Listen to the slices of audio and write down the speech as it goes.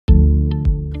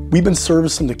We've been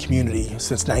servicing the community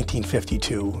since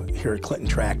 1952 here at Clinton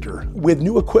Tractor. With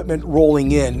new equipment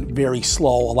rolling in very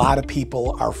slow, a lot of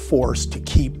people are forced to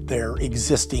keep their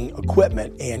existing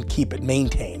equipment and keep it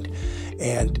maintained.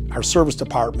 And our service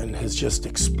department has just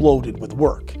exploded with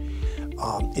work.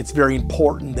 It's very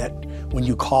important that when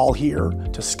you call here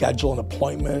to schedule an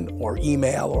appointment or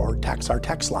email or text our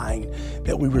text line,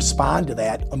 that we respond to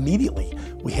that immediately.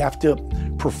 We have to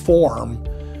perform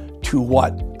to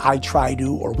what I try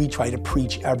to, or we try to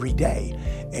preach every day.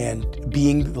 And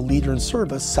being the leader in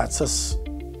service sets us,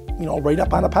 right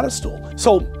up on a pedestal.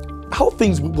 So how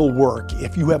things will work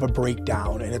if you have a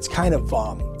breakdown, and it's kind of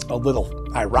a little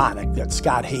ironic that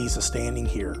Scott Hayes is standing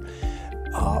here.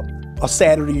 A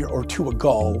Saturday or two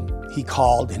ago, he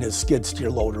called and his skid steer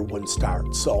loader wouldn't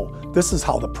start. So this is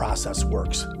how the process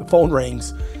works. The phone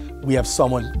rings, we have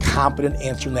someone competent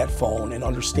answering that phone and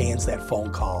understands that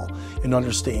phone call and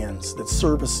understands that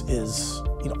service is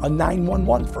a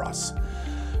 911 for us.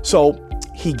 So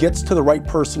he gets to the right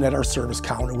person at our service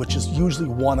counter, which is usually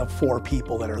one of 4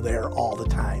 people that are there all the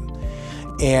time,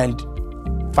 and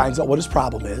finds out what his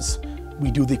problem is. We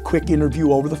do the quick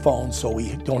interview over the phone so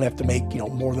we don't have to make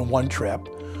more than one trip,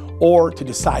 or to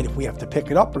decide if we have to pick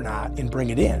it up or not and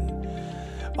bring it in.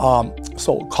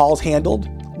 So calls handled,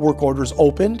 work orders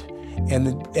opened, and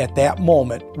then at that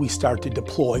moment we start to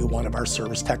deploy one of our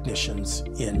service technicians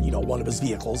in one of his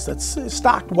vehicles that's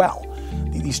stocked well.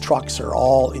 These trucks are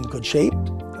all in good shape,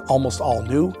 almost all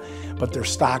new, but they're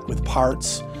stocked with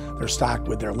parts, they're stocked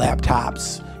with their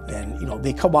laptops, and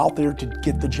they come out there to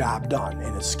get the job done.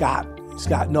 And as Scott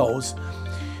knows,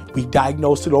 we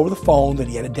diagnosed it over the phone that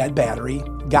he had a dead battery.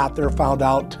 Got there, found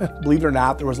out, believe it or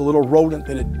not, there was a little rodent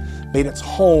that had made its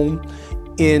home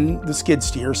in the skid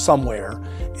steer somewhere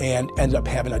and ended up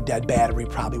having a dead battery,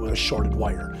 probably with a shorted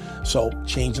wire. So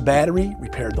changed the battery,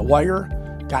 repaired the wire,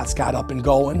 got Scott up and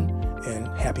going, and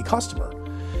happy customer.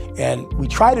 And we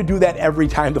try to do that every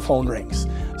time the phone rings.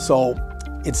 So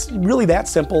it's really that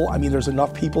simple. I mean, there's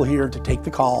enough people here to take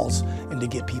the calls and to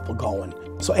get people going.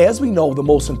 So as we know, the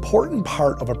most important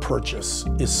part of a purchase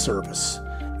is service.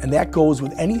 And that goes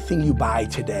with anything you buy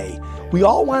today. We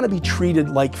all want to be treated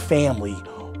like family,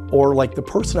 or like the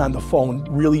person on the phone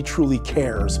really truly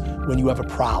cares when you have a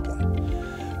problem.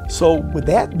 So with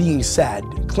that being said,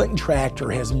 Clinton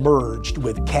Tractor has merged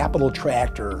with Capital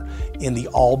Tractor in the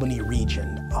Albany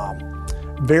region.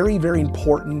 Very, very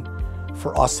important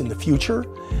for us in the future.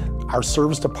 Our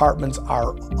service departments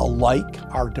are alike,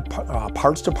 our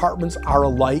parts departments are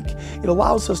alike. It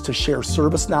allows us to share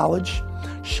service knowledge,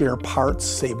 share parts,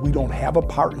 say if we don't have a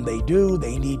part and they do,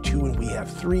 they need 2 and we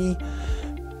have 3.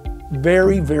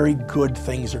 Very, very good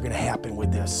things are going to happen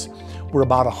with this. We're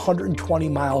about 120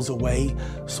 miles away,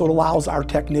 so it allows our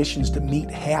technicians to meet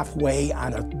halfway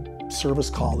on a service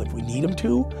call if we need them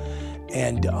to.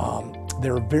 And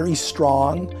they're very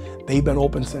strong. They've been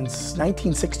open since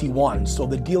 1961, so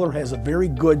the dealer has a very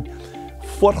good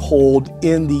foothold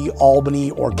in the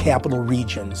Albany or Capital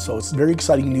region. So it's very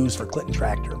exciting news for Clinton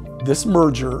Tractor. This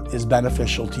merger is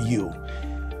beneficial to you,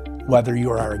 whether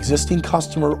you're our existing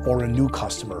customer or a new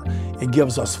customer. It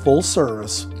gives us full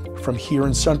service from here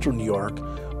in Central New York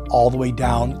all the way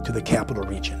down to the Capital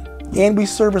region. And we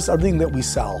service everything that we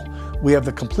sell. We have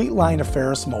the complete line of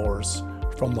Ferris mowers,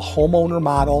 from the homeowner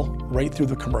model right through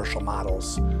the commercial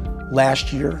models.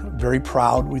 Last year, very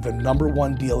proud, we're the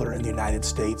 #1 dealer in the United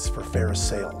States for Ferris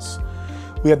sales.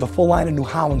 We have the full line of New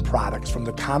Holland products, from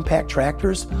the compact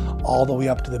tractors all the way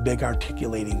up to the big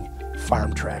articulating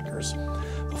farm tractors.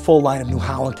 The full line of New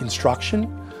Holland construction,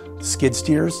 skid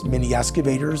steers, mini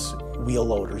excavators, wheel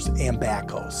loaders, and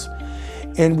backhoes.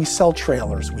 And we sell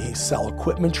trailers. We sell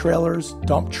equipment trailers,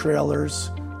 dump trailers,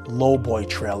 lowboy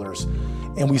trailers,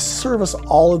 and we service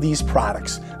all of these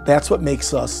products. That's what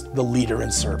makes us the leader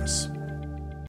in service.